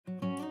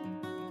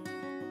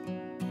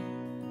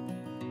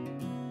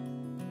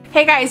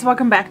Hey guys,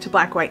 welcome back to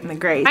Black, White, and the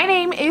Gray. My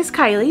name is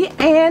Kylie,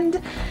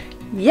 and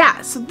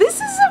yeah, so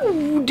this is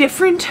a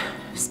different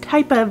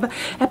type of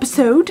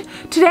episode.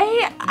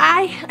 Today,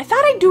 I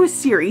thought I'd do a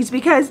series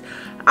because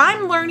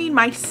I'm learning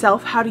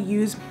myself how to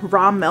use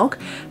raw milk,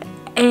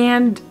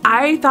 and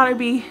I thought it'd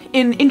be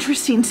an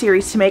interesting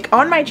series to make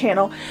on my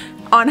channel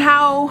on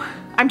how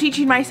I'm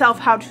teaching myself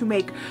how to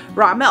make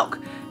raw milk.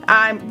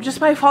 I'm just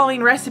by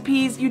following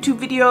recipes, YouTube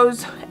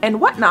videos, and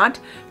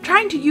whatnot,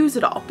 trying to use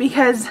it all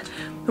because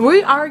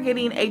we are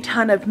getting a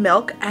ton of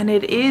milk and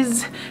it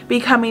is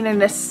becoming a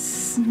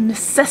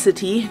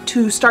necessity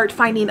to start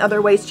finding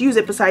other ways to use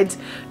it besides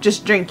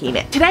just drinking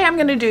it. Today I'm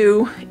gonna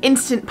do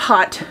Instant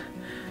Pot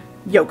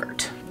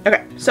yogurt.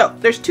 Okay, so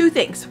there's two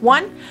things.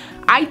 One,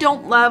 I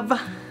don't love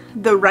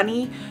the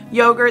runny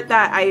yogurt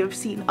that I have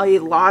seen a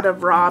lot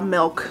of raw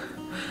milk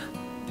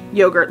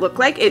yogurt look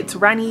like. It's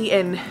runny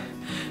and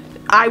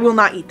I will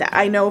not eat that.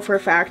 I know for a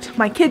fact.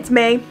 My kids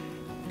may,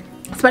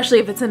 especially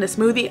if it's in a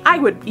smoothie. I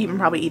would even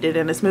probably eat it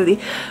in a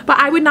smoothie, but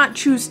I would not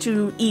choose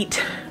to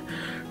eat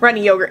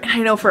runny yogurt. And I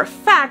know for a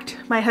fact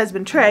my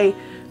husband Trey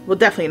will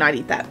definitely not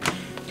eat that.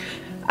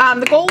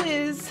 The goal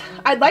is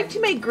I'd like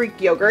to make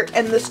Greek yogurt,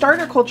 and the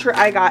starter culture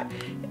I got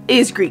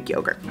is Greek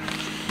yogurt.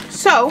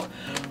 So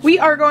we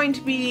are going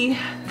to be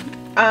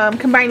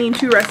combining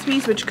two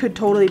recipes, which could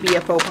totally be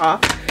a faux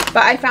pas,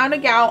 but I found a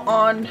gal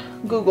on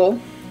Google,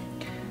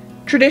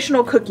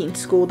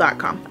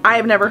 traditionalcookingschool.com. I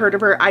have never heard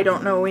of her. I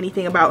don't know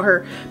anything about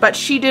her, but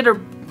she did a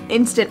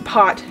Instant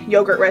Pot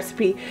yogurt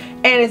recipe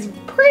and it's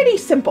pretty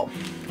simple.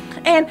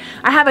 And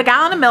I have a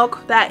gallon of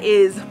milk that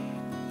is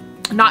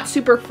not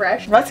super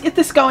fresh. Let's get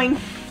this going.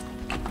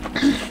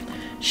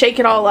 Shake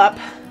it all up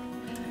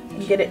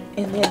and get it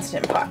in the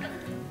Instant Pot.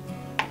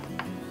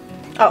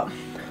 Oh,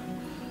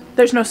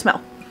 there's no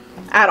smell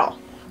at all.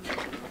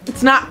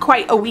 It's not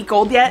quite a week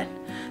old yet,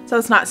 so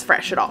it's not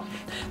fresh at all.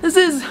 This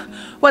is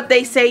what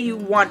they say you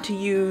want to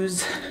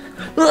use.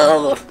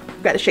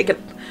 Gotta shake it.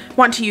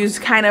 Want to use,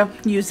 kind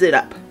of use it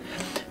up.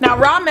 Now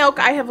raw milk,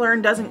 I have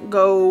learned, doesn't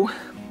go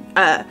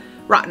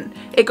rotten.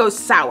 It goes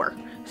sour.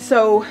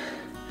 So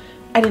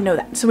I didn't know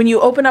that. So when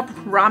you open up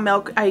raw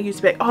milk, I used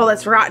to be like, oh,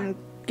 that's rotten.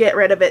 Get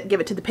rid of it. Give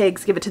it to the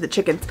pigs. Give it to the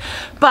chickens.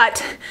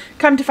 But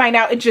come to find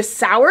out, it just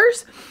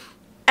sours.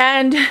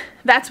 And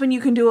that's when you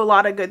can do a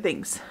lot of good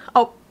things.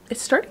 Oh,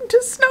 it's starting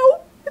to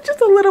snow. Just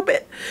a little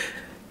bit.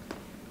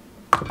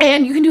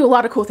 And you can do a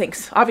lot of cool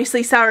things.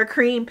 Obviously sour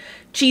cream,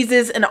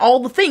 cheeses, and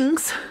all the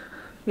things.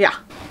 Yeah.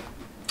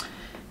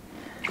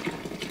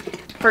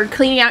 For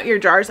cleaning out your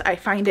jars, I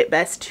find it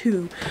best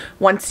to,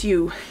 once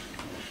you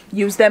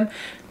use them,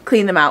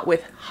 clean them out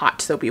with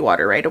hot soapy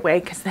water right away,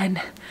 because then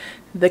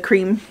the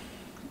cream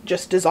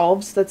just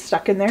dissolves that's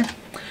stuck in there.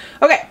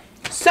 Okay,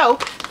 so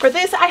for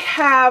this I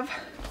have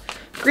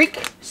Greek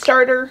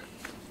starter,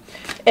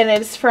 and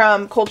it's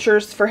from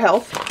Cultures for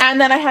Health. And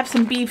then I have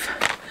some beef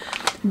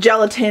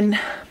gelatin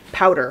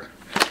powder,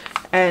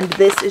 and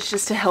this is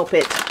just to help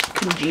it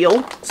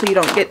congeal so you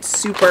don't get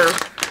super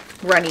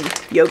runny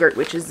yogurt,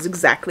 which is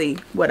exactly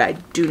what I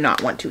do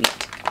not want to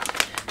eat.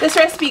 This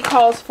recipe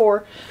calls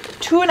for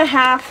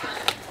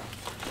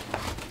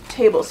 2.5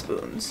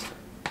 tablespoons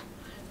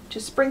to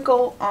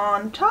sprinkle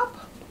on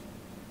top.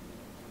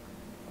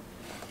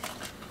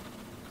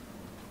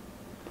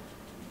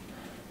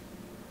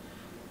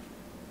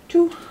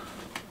 Two.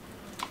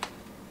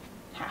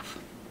 Half.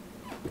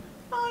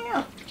 Oh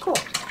yeah, cool.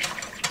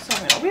 So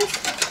I'm gonna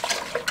whisk,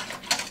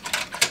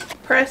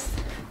 press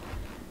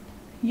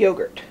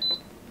yogurt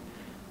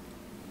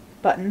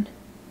button,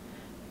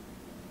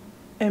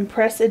 and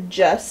press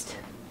adjust.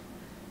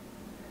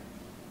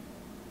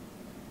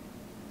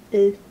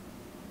 There's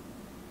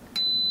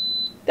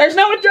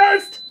no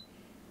adjust!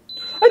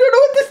 I don't know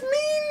what this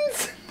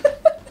means!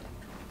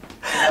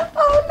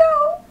 Oh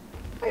no!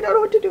 I don't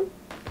know what to do.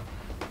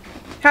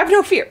 Have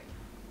no fear.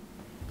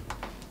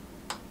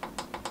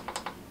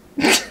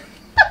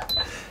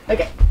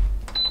 Okay.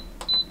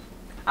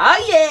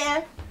 Oh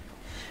yeah!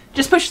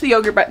 Just push the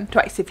yogurt button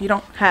twice. If you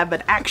don't have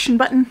an action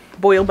button,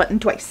 boil button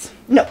twice.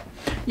 No,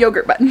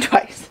 yogurt button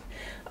twice.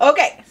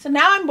 Okay, so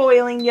now I'm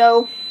boiling,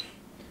 yo.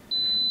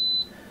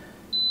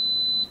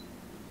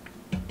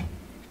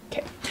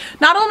 Okay.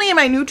 Not only am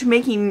I new to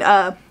making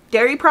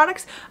dairy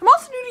products, I'm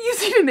also new to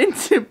using an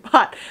Instant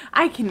Pot.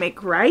 I can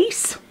make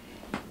rice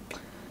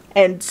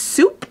and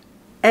soup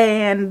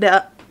and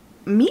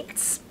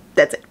meats.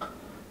 That's it.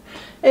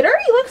 It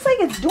already looks like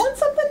it's doing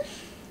something.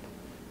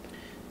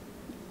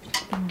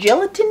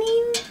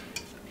 Gelatining.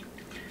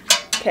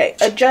 Okay,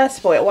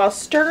 adjust boil while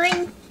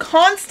stirring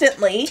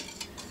constantly.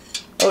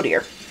 Oh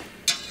dear.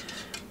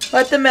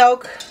 Let the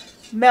milk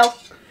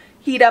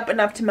heat up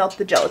enough to melt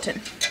the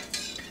gelatin.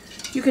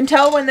 You can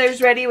tell when there's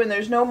ready when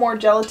there's no more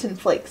gelatin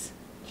flakes.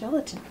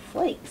 Gelatin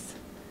flakes?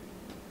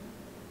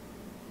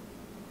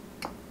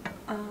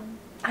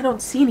 I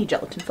don't see any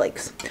gelatin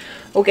flakes.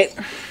 Okay.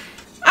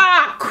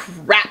 Ah,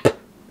 crap.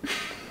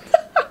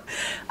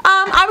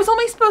 I was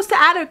only supposed to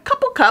add a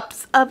couple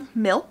cups of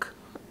milk.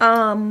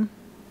 And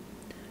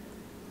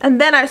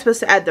then I was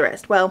supposed to add the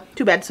rest. Well,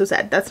 too bad, so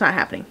sad. That's not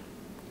happening.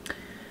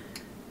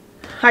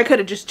 I could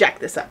have just jacked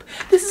this up.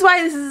 This is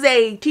why this is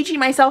a teaching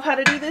myself how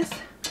to do this.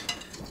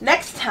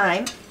 Next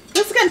time,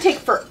 this is going to take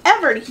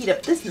forever to heat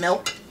up this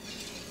milk.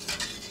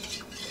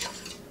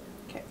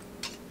 Okay.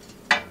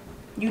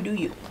 You do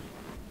you.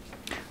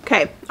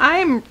 Okay,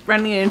 I'm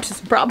running into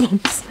some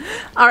problems.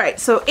 Alright,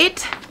 so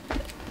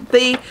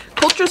the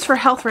Cultures for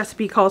Health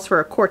recipe calls for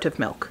a quart of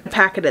milk, a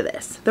packet of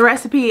this. The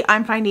recipe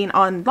I'm finding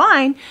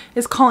online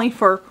is calling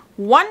for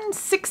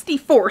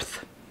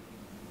 1/64th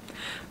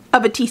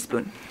of a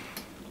teaspoon.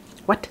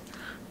 What?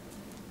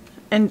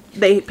 And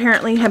they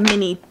apparently have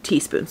mini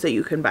teaspoons that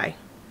you can buy.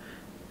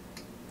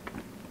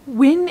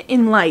 When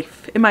in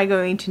life am I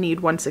going to need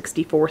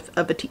 1/64th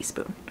of a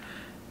teaspoon?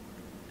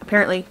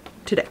 Apparently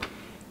today.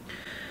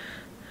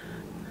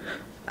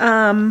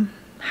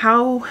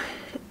 How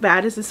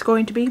bad is this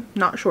going to be?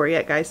 Not sure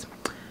yet, guys.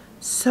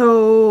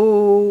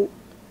 So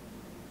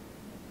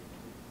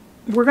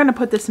we're gonna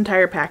put this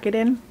entire packet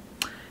in,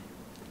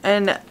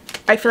 and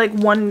I feel like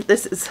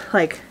this is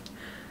like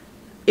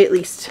at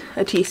least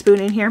a teaspoon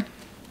in here,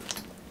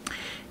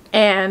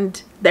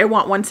 and they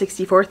want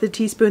 1/64th a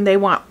teaspoon. They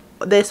want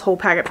this whole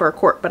packet for a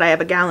quart, but I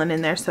have a gallon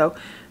in there, so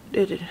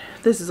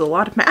this is a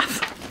lot of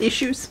math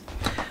issues.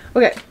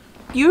 Okay,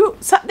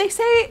 they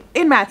say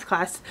in math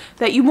class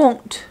that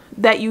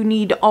you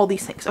need all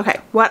these things. Okay,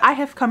 what I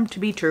have come to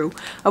be true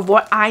of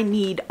what I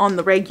need on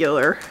the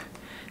regular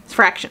is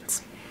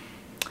fractions.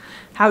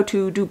 How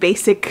to do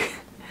basic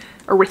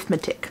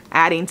arithmetic,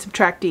 adding,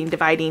 subtracting,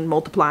 dividing,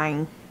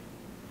 multiplying,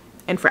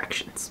 and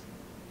fractions.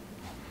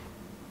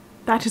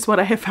 That is what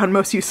I have found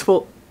most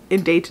useful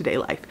in day-to-day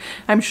life.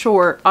 I'm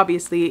sure,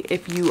 obviously,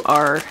 if you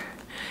are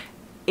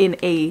in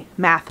a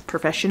math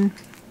profession,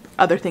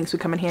 other things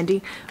would come in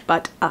handy,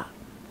 but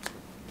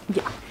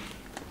yeah.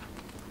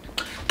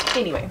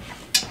 Anyway,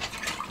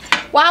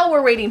 while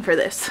we're waiting for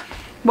this,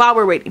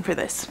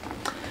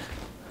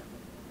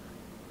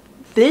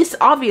 this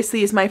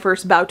obviously is my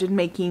first bout in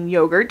making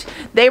yogurt.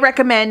 They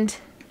recommend,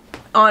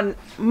 on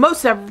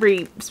most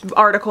every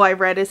article I've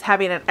read, is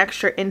having an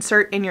extra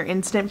insert in your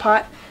Instant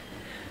Pot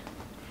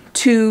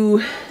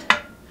to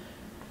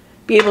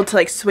be able to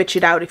like switch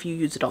it out if you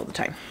use it all the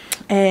time.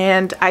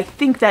 And I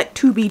think that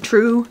to be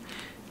true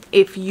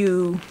if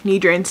you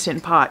need your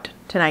Instant Pot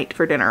tonight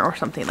for dinner or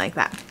something like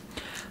that.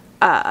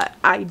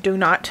 I do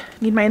not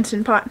need my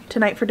Instant Pot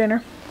tonight for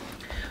dinner,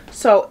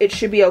 so it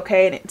should be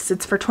okay, and it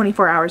sits for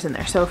 24 hours in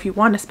there. So if you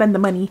want to spend the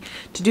money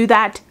to do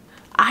that,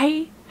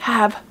 I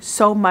have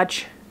so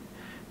much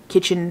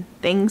kitchen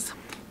things.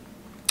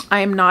 I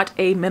am not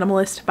a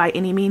minimalist by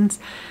any means,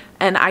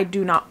 and I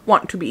do not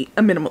want to be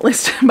a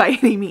minimalist by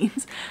any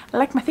means. I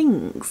like my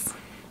things.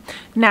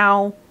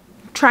 Now,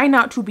 try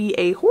not to be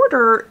a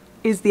hoarder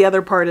is the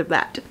other part of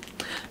that.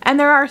 And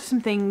there are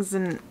some things,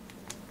 and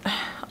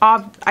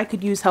I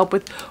could use help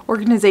with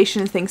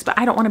organization and things, but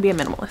I don't want to be a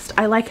minimalist.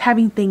 I like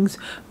having things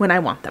when I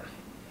want them.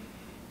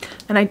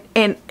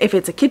 And if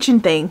it's a kitchen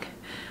thing,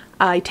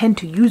 I tend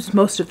to use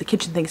most of the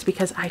kitchen things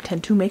because I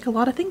tend to make a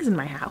lot of things in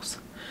my house.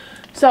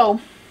 So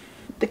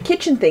the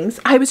kitchen things,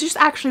 I was just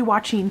actually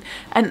watching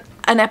an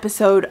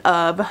episode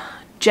of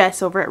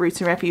Jess over at Roots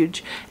and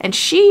Refuge, and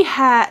she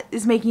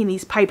is making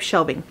these pipe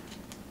shelving,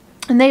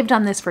 and they've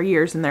done this for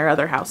years in their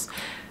other house.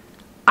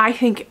 I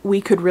think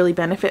we could really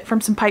benefit from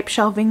some pipe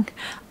shelving.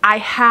 I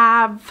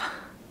have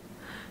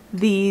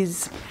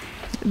these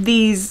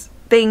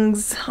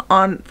things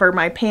on for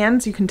my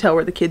pans. You can tell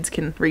where the kids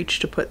can reach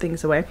to put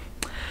things away.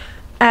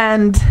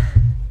 And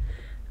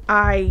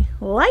I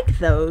like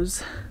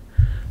those,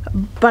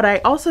 but I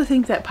also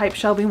think that pipe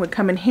shelving would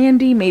come in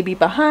handy, maybe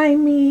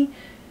behind me.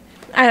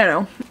 I don't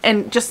know.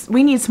 And just,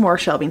 we need some more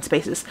shelving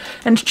spaces.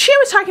 And she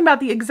was talking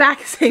about the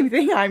exact same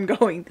thing I'm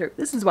going through.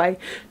 This is why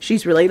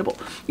she's relatable.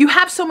 You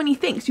have so many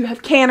things. You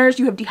have canners,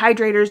 you have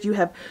dehydrators, you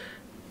have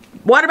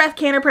water bath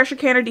canner, pressure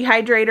canner,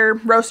 dehydrator,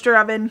 roaster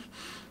oven.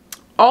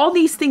 All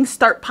these things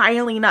start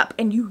piling up,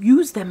 and you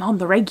use them on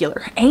the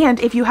regular. And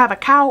if you have a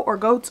cow or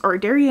goats or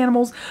dairy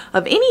animals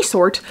of any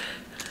sort,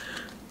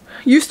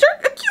 you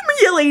start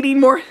accumulating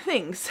more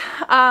things.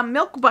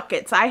 Milk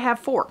buckets, I have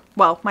 4.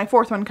 Well, my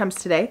 4th one comes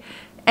today.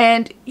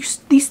 And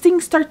these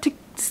things start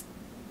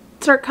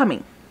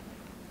coming.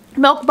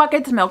 Milk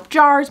buckets, milk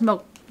jars,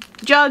 milk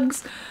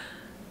jugs,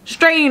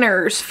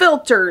 strainers,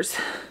 filters.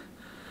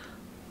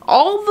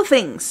 All the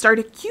things start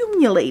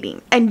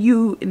accumulating, and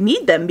you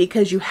need them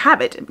because you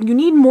have it. You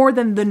need more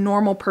than the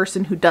normal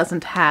person who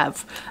doesn't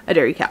have a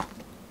dairy cow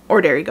or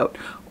dairy goat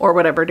or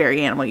whatever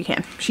dairy animal you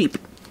can. Sheep,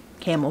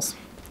 camels,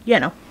 you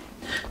know.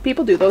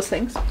 People do those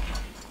things.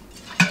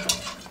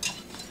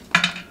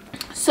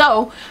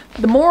 So,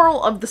 the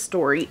moral of the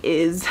story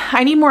is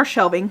I need more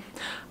shelving.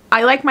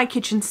 I like my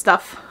kitchen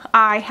stuff.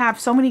 I have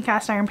so many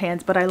cast iron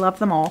pans, but I love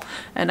them all,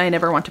 and I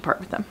never want to part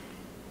with them.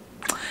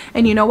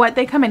 And you know what?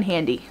 They come in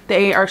handy.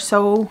 They are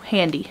so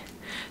handy.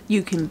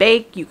 You can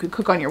bake, you can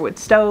cook on your wood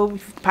stove,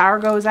 if the power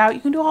goes out, you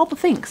can do all the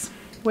things,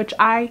 which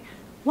I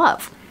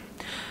love.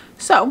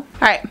 So,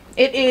 alright,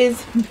 it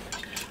is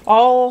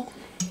all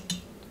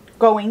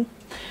going.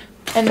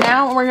 And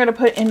now we're going to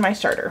put in my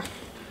starter.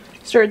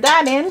 Stir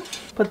that in.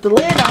 Put the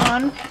lid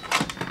on,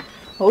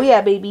 Oh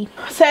yeah, baby.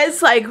 It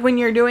says like when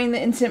you're doing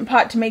the Instant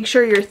Pot to make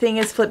sure your thing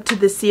is flipped to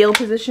the seal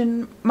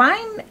position.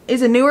 Mine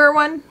is a newer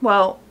one.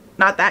 Well,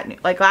 not that new,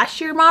 like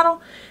last year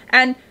model.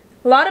 And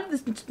a lot of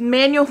the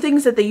manual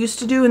things that they used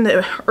to do in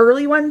the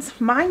early ones,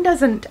 mine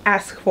doesn't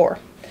ask for.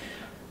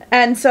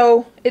 And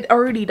so it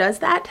already does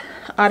that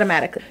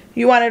automatically.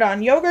 You want it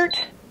on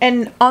yogurt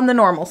and on the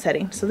normal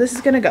setting. So this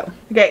is gonna go.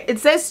 Okay, it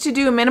says to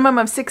do a minimum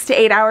of 6 to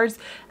 8 hours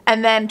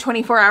and then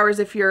 24 hours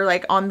if you're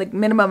like on the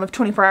minimum of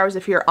 24 hours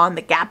if you're on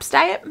the GAPS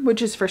diet,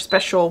 which is for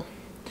special,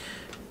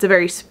 it's a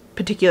very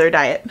particular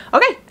diet.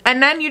 Okay,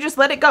 and then you just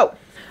let it go.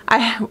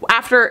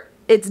 After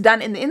it's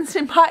done in the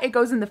Instant Pot, it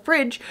goes in the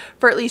fridge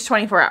for at least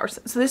 24 hours.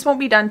 So this won't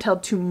be done till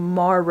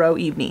tomorrow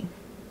evening.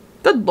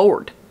 Good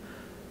Lord.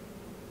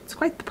 It's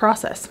quite the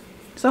process.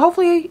 So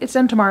hopefully it's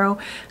done tomorrow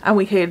and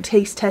we can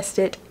taste test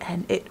it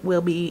and it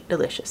will be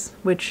delicious,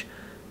 which,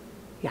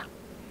 yeah,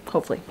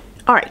 hopefully.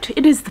 All right,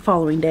 it is the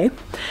following day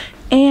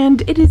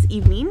and it is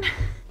evening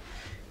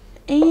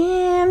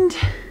and,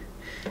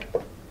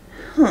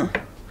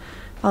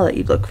 I'll let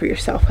you look for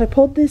yourself. I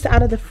pulled this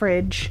out of the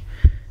fridge.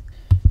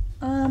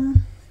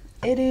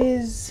 It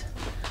is,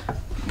 I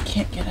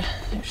can't get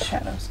there's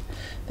shadows.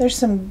 There's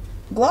some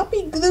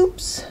gloppy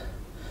gloops.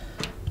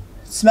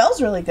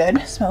 Smells really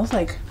good. Smells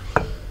like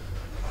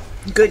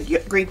good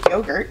Greek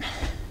yogurt.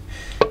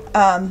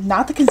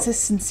 Not the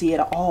consistency at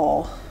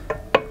all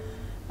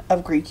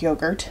of Greek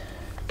yogurt.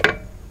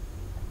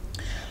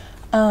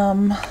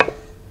 This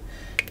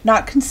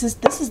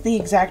is the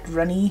exact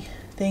runny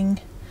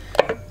thing.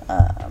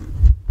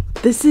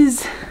 This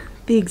is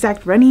the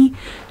exact runny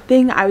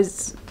thing I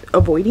was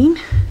avoiding.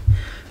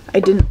 I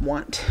didn't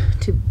want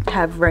to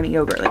have runny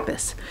yogurt like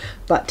this,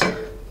 but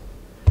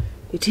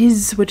it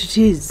is what it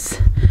is.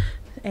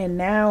 And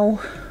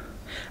now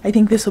I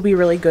think this will be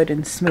really good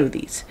in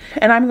smoothies.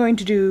 And I'm going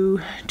to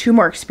do 2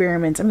 more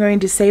experiments. I'm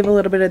going to save a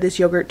little bit of this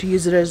yogurt to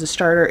use it as a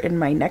starter in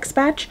my next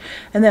batch.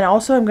 And then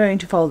also I'm going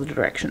to follow the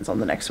directions on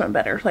the next one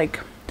better. Like,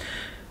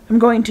 I'm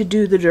going to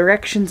do the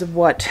directions of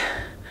what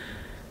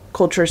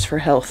Cultures for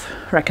Health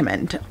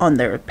recommend on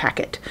their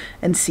packet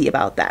and see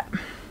about that.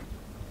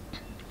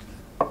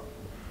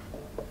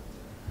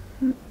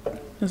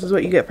 This is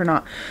what you get for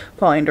not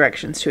following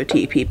directions to a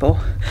T, people.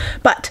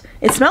 But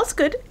it smells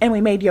good and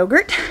we made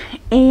yogurt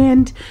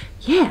and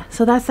yeah,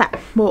 so that's that.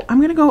 Well,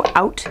 I'm gonna go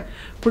out.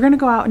 We're gonna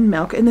go out and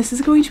milk, and this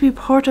is going to be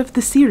part of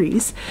the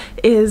series,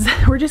 is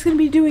we're just gonna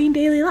be doing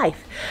daily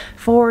life.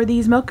 For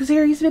these milk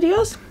series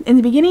videos, in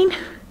the beginning,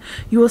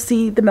 you will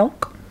see the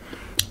milk.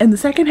 In the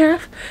second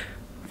half,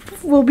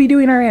 we'll be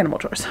doing our animal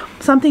chores.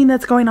 Something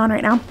that's going on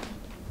right now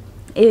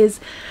is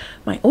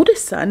my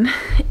oldest son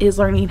is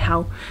learning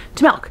how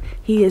to milk.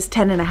 He is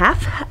 10 and a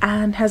half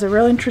and has a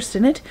real interest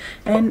in it,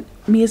 and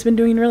Mia's been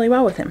doing really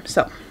well with him.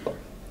 So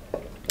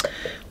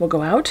we'll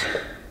go out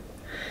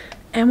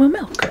and we'll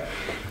milk.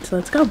 So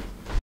let's go.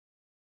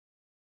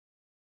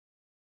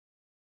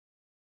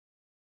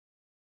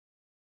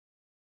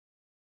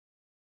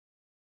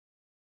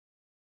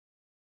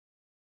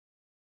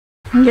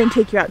 I'm going to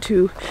take you out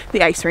to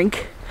the ice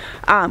rink,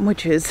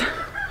 which is,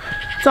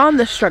 it's on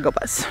the struggle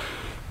bus.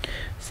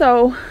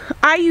 So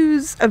I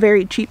use a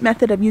very cheap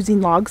method of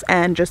using logs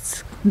and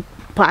just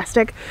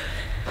plastic.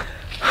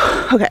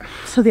 Okay,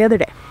 so the other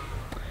day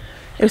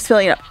it was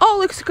filling up. Oh,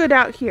 looks good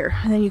out here.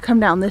 And then you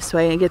come down this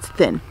way and it gets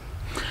thin.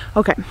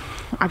 Okay,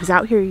 I was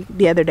out here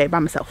the other day by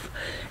myself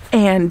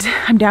and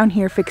I'm down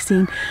here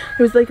fixing,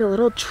 it was like a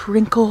little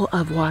trickle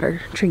of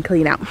water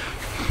trickling out.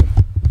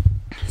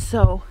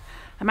 So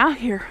I'm out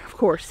here, of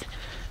course,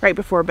 right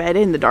before bed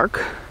in the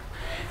dark,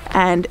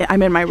 and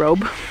I'm in my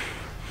robe,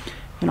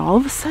 and all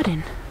of a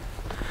sudden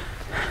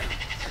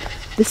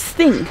this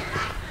thing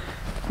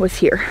was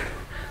here,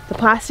 the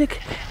plastic,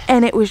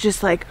 and it was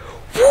just like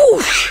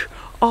whoosh,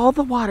 all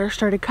the water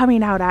started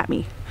coming out at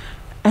me.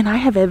 And I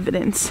have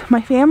evidence.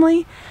 My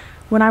family,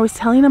 when I was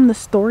telling them the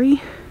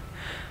story,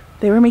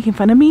 they were making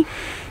fun of me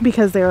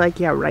because they were like,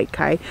 yeah, right,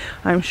 Kai,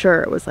 I'm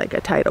sure it was like a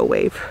tidal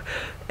wave.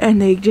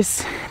 And they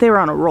were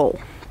on a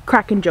roll,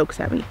 cracking jokes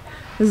at me.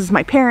 This is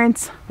my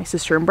parents, my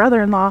sister and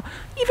brother-in-law,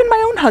 even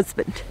my own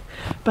husband.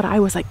 But I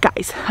was like,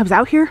 guys, I was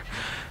out here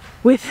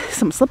with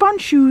some slip-on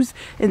shoes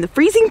in the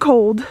freezing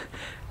cold,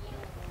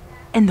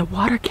 and the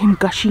water came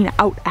gushing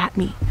out at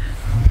me,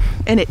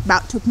 and it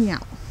about took me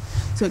out.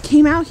 So it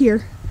came out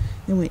here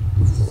and went,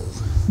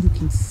 you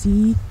can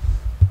see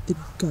the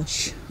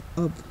gush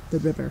of the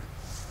river.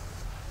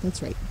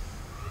 That's right.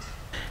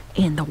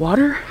 And the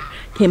water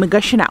came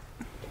gushing out.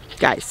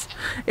 Guys,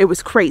 it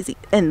was crazy.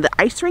 And the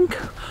ice rink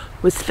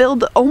was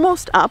filled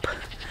almost up,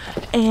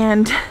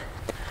 and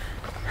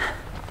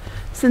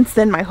since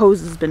then my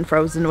hose has been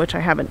frozen, which I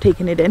haven't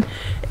taken it in.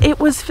 It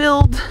was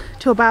filled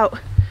to about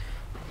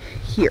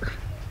here,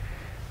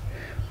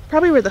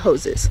 probably where the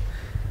hose is,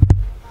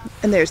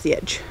 and there's the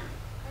edge.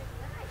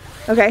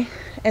 Okay,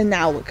 and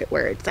now look at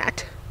where it's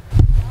at.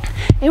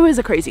 It was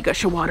a crazy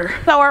gush of water.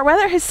 So our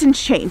weather has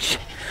since changed.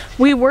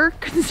 We were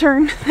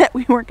concerned that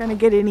we weren't going to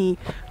get any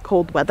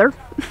cold weather.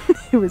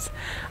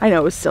 I know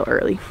it was still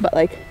early, but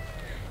like,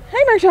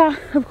 hi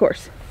Marsha, of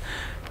course.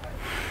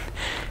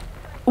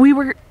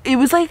 it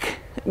was like,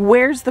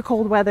 where's the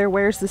cold weather?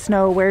 Where's the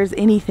snow? Where's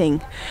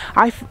anything?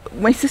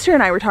 My sister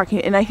and I were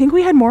talking, and I think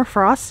we had more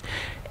frost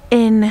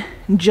in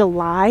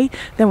July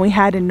than we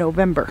had in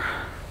November.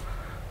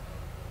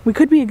 We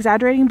could be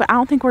exaggerating, but I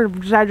don't think we're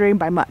exaggerating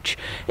by much.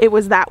 It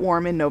was that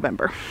warm in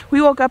November.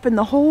 We woke up and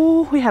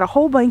we had a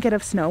whole blanket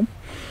of snow.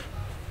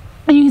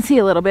 And you can see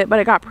a little bit, but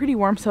it got pretty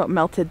warm, so it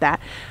melted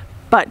that.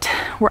 But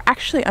we're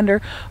actually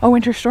under a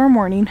winter storm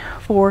warning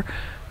for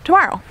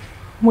tomorrow,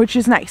 which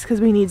is nice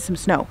because we need some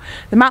snow.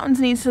 The mountains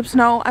need some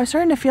snow. I'm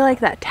starting to feel like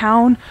that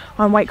town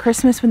on White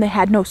Christmas when they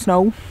had no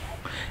snow.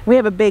 We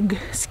have a big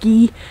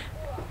ski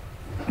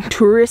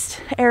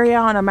tourist area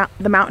on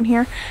the mountain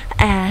here,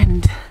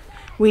 and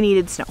we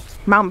needed snow.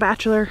 Mount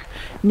Bachelor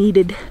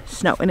needed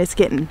snow, and it's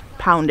getting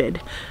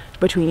pounded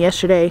between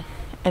yesterday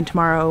and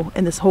tomorrow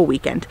and this whole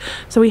weekend.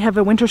 So we have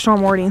a winter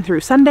storm warning through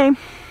Sunday,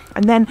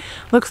 and then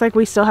looks like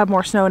we still have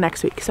more snow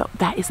next week. So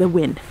that is a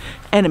win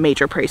and a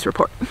major praise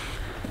report.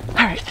 All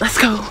right, let's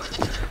go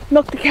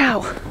milk the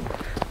cow.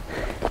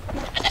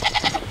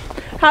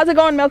 How's it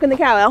going milking the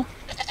cow, Elle?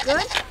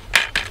 Good.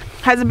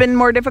 Has it been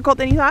more difficult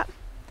than you thought?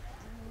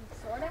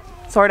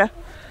 Sorta.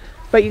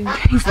 But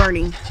he's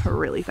learning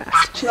really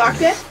fast. She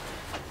locked in?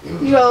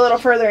 You go a little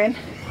further in.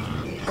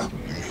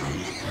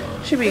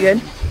 Should be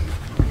good.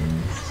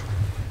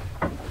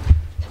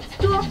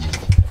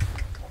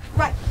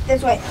 Right,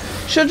 this way.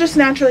 She'll just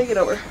naturally get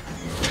over.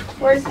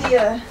 Where's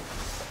the,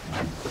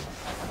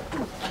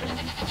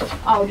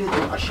 I'll do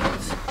the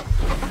mushrooms.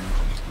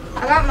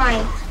 I got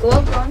my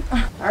gloves on.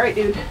 Alright,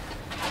 dude.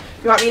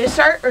 You want me to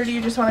start, or do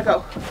you just want to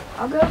go?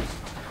 I'll go.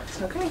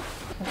 Okay.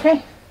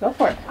 Okay, go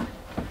for it.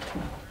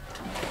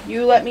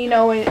 You let me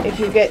know if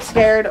you get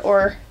scared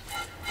or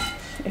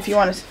if you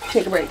want to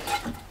take a break.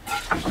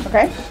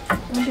 Okay?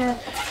 Okay.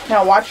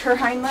 Now watch her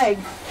hind leg.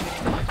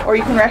 Or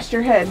you can rest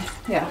your head.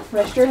 Yeah,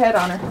 rest your head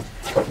on her.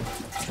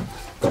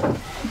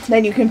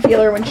 Then you can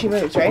feel her when she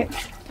moves, right?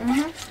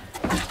 Mm-hmm.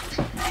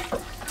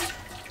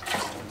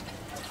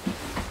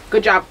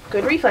 Good job.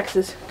 Good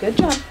reflexes. Good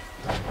job.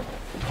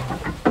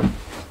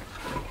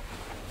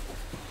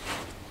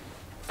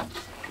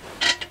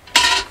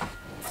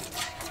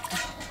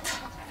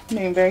 You're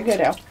doing very good,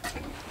 Elle.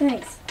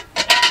 Thanks.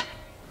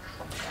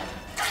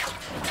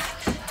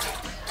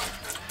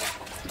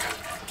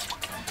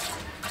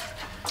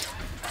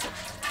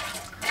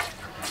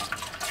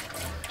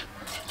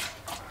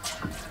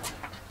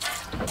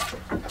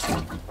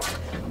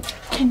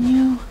 Can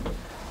you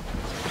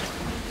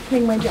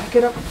hang my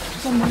jacket up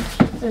somewhere?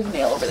 There's a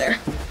nail over there.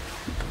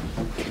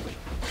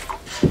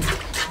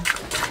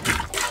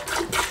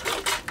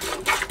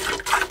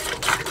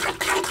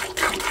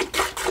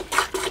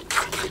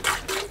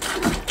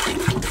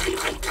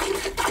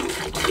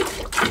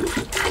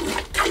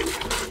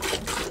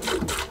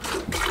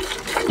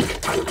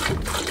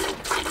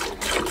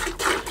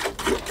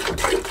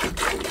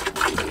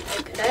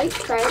 Could I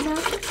try it now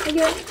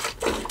again?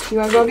 You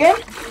want to go again?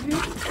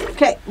 Mm-hmm.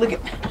 Okay, look at.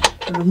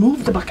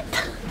 Remove the bucket.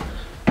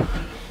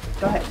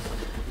 Go ahead.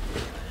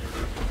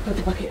 Put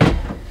the bucket.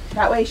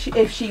 That way,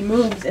 if she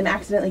moves and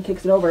accidentally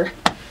kicks it over,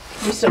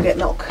 you still get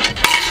milk.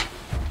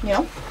 You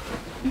know?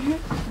 Mm-hmm.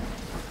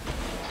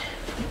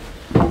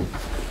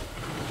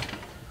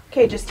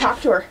 Okay, just talk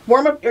to her.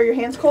 Warm up. Are your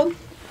hands cold?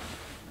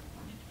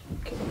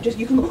 Okay, just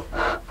you can go.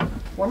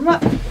 Warm them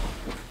up.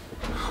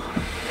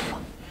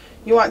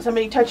 You want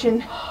somebody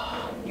touching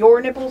your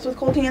nipples with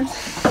cold hands?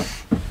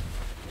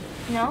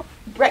 No.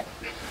 Right.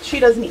 She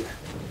doesn't either.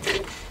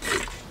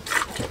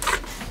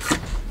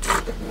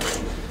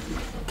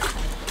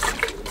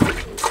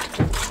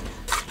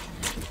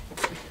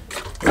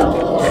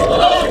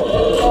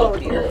 Oh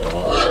dear.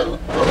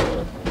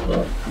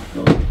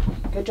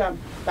 Good job.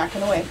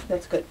 Backing away.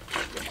 That's good.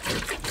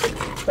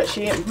 But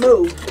she didn't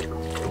move.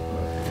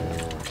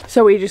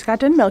 So we just got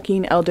done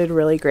milking. Elle did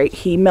really great.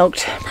 He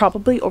milked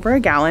probably over a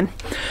gallon.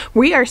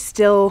 We are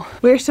still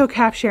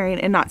calf sharing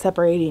and not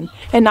separating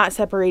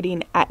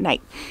at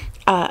night.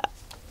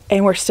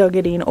 And we're still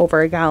getting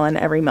over a gallon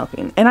every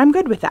milking. And I'm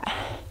good with that.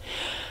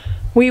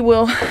 We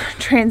will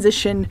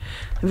transition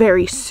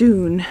very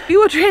soon. We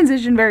will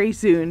transition very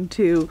soon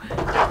to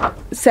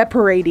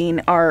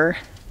separating our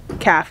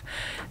calf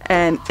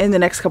and in the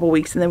next couple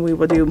weeks, and then we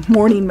will do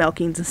morning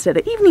milkings instead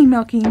of evening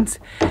milkings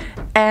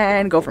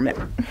and go from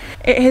there.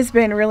 It has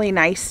been really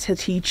nice to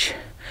teach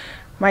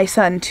my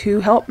son to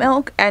help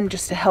milk and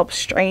just to help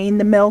strain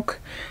the milk,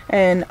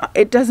 and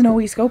it doesn't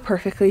always go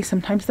perfectly.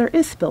 Sometimes there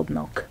is spilled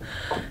milk.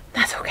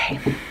 That's okay.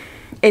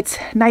 It's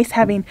nice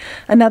having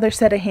another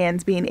set of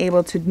hands being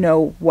able to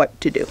know what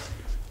to do.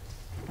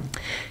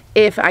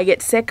 If I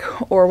get sick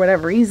or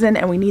whatever reason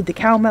and we need the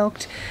cow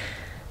milked,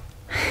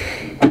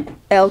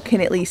 Elle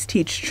can at least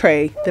teach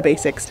Trey the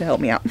basics to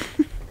help me out.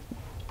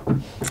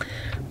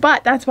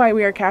 But that's why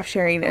we are calf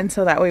sharing, and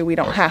so that way we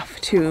don't have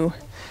to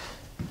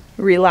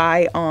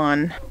rely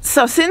on.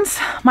 So since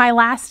my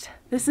last,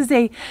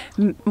 a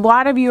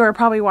lot of you are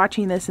probably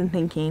watching this and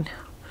thinking,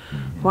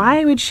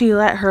 why would she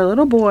let her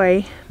little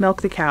boy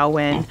milk the cow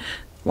when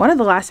one of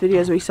the last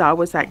videos we saw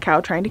was that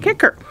cow trying to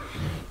kick her?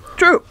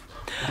 True.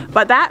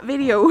 But that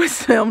video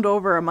was filmed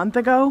over a month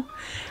ago,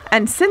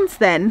 and since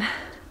then,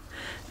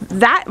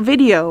 that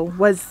video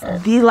was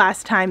the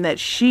last time that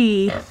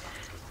she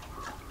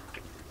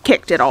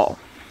kicked at all.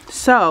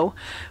 So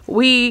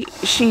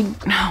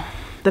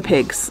the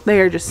pigs,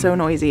 they are just so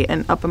noisy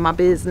and up in my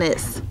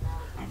business.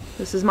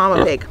 This is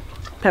Mama Pig,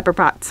 Pepper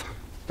Potts.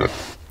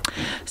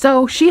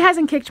 So she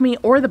hasn't kicked me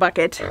or the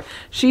bucket.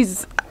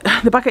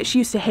 The bucket she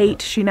used to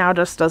hate, she now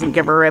just doesn't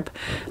give a rip.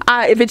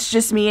 If it's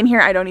just me in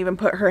here, I don't even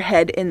put her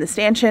head in the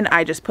stanchion.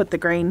 I just put the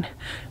grain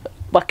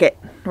bucket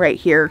right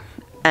here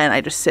and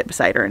I just sit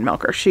beside her and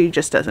milk her. She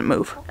just doesn't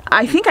move.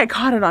 I think I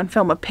caught it on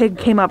film. A pig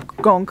came up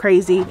going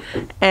crazy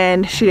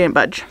and she didn't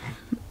budge.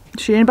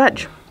 She didn't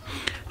budge.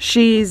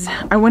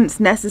 I wouldn't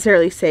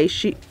necessarily say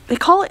they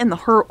call it in the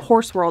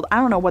horse world, I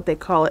don't know what they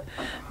call it.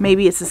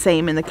 Maybe it's the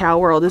same in the cow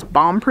world, is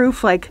bomb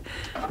proof. Like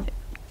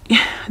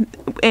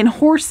in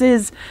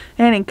horses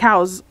and in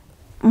cows,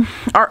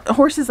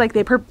 horses, like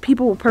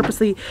people will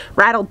purposely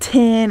rattle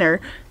tin or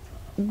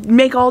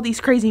make all these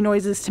crazy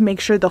noises to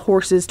make sure the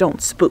horses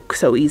don't spook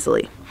so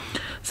easily.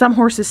 Some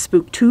horses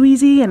spook too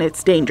easy and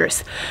it's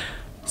dangerous.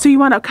 So you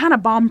want to kind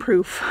of bomb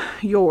proof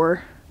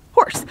your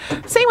horse.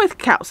 Same with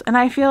cows. And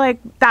I feel like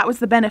that was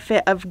the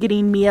benefit of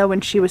getting Mia when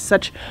she was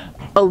such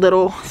a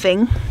little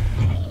thing,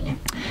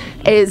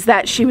 is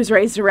that she was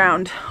raised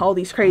around all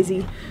these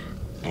crazy,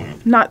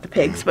 not the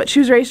pigs, but she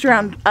was raised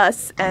around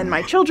us and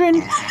my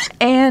children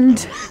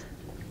and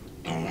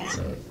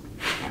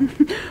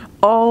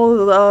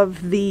all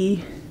of the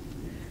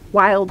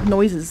wild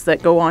noises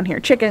that go on here.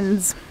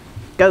 Chickens,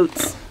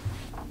 goats.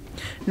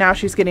 Now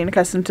she's getting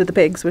accustomed to the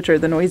pigs, which are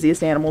the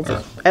noisiest animals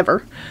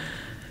ever.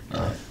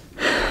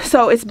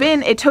 So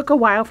it took a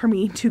while for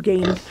me to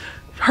gain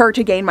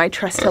my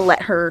trust to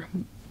let her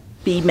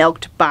be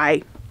milked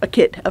by a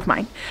kid of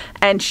mine.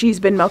 And she's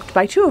been milked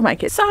by 2 of my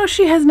kids. So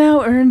she has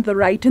now earned the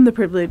right and the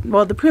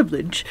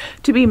privilege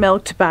to be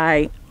milked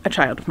by a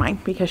child of mine,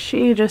 because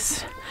she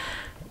just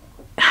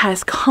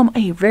has come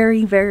a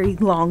very, very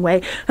long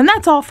way. And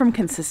that's all from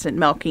consistent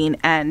milking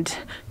and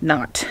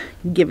not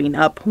giving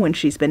up when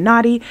she's been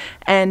naughty.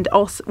 And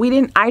also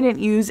I didn't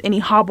use any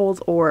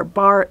hobbles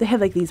or they have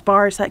like these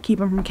bars that keep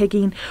them from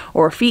kicking,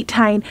 or feet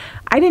tying.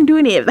 I didn't do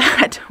any of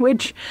that,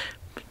 which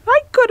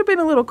I could have been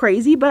a little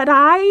crazy, but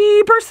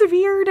I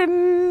persevered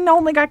and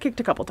only got kicked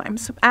a couple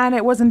times, and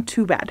it wasn't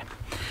too bad.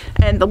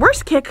 And the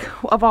worst kick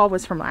of all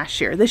was from last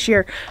year. This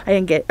year I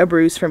didn't get a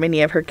bruise from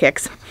any of her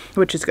kicks,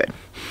 which is good.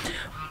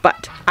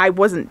 But I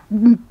was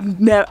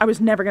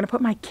never going to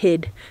put my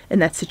kid in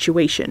that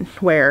situation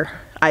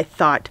where I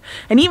thought,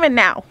 and even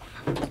now,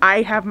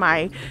 I have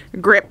my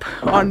grip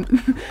on,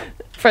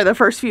 for the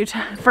first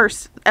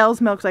Elle's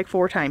milked like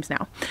 4 times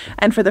now.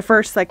 And for the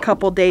first like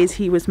couple days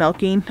he was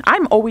milking,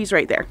 I'm always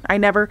right there. I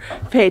never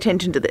pay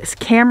attention to this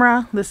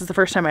camera. This is the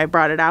first time I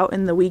brought it out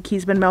in the week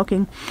he's been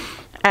milking.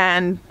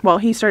 And well,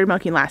 he started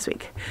milking last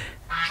week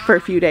for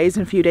a few days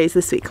and a few days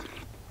this week.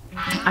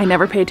 I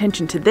never pay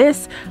attention to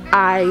this.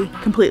 I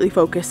completely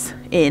focus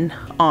in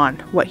on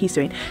what he's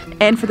doing.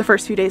 And for the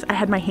first few days I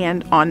had my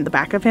hand on the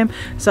back of him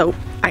so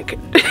I could,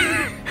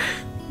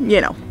 you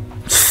know,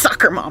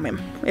 sucker mom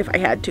him if I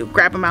had to,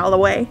 grab him out of the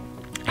way.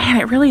 And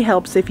it really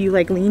helps if you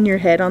like lean your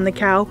head on the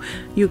cow.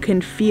 You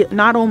can feel,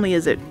 not only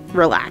is it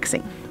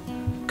relaxing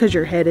because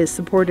your head is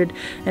supported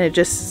and it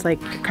just like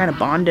kind of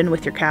bonding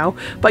with your cow,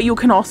 but you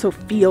can also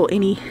feel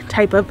any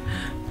type of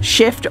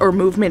shift or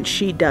movement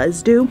she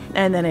does do,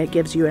 and then it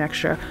gives you an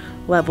extra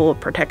level of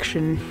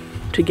protection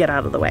to get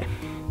out of the way.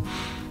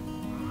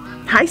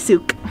 Hi,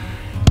 Sook.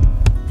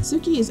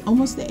 Suki is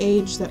almost the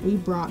age that we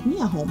brought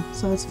Mia home,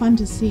 so it's fun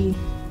to see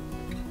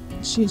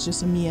she's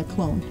just a Mia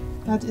clone.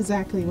 That's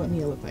exactly what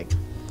Mia looked like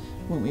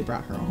when we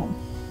brought her home.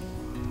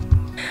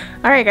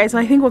 Alright guys,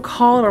 well, I think we'll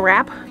call it a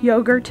wrap.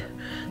 Yogurt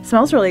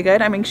smells really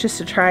good. I'm anxious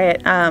to try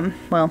it.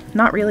 Well,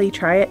 not really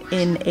try it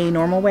in a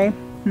normal way.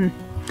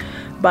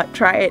 But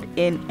try it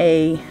in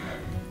a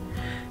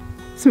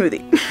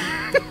smoothie,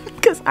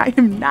 because I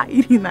am not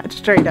eating that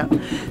straight up.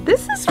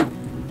 This is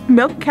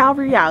Milk Cow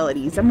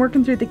Realities. I'm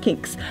working through the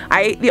kinks.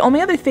 The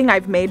only other thing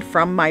I've made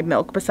from my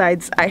milk,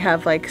 besides I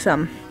have like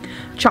some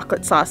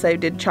chocolate sauce, I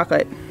did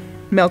chocolate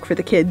milk for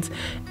the kids,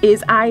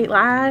 is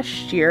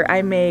last year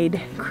I made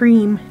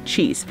cream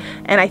cheese,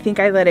 and I think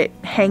I let it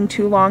hang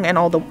too long, and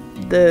all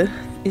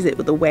is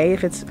it the whey? I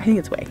think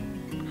it's whey.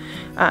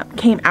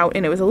 Came out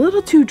and it was a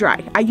little too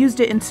dry. I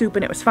used it in soup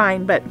and it was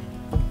fine, but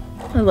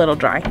a little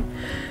dry.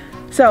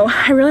 So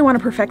I really want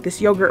to perfect this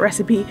yogurt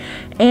recipe,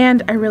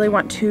 and I really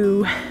want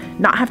to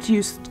not have to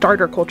use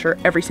starter culture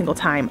every single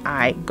time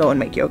I go and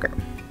make yogurt.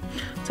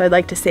 So I'd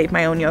like to save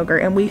my own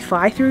yogurt, and we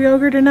fly through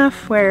yogurt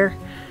enough where,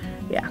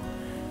 yeah.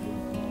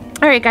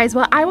 Alright guys,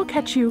 well, I will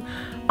catch you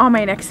on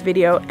my next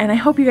video, and I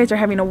hope you guys are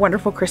having a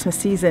wonderful Christmas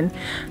season.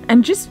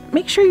 And just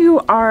make sure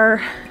you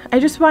are,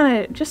 just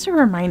a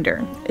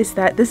reminder is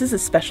that this is a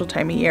special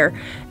time of year,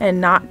 and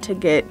not to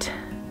get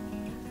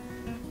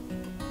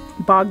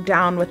bogged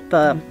down with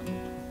the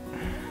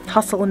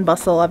hustle and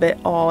bustle of it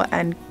all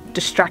and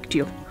distract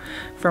you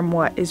from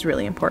what is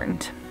really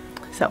important.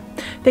 So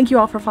thank you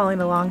all for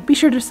following along. Be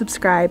sure to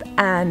subscribe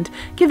and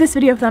give this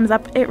video a thumbs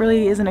up. It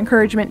really is an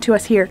encouragement to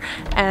us here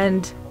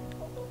and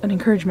an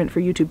encouragement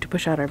for YouTube to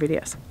push out our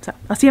videos. So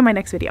I'll see you in my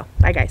next video.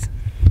 Bye guys.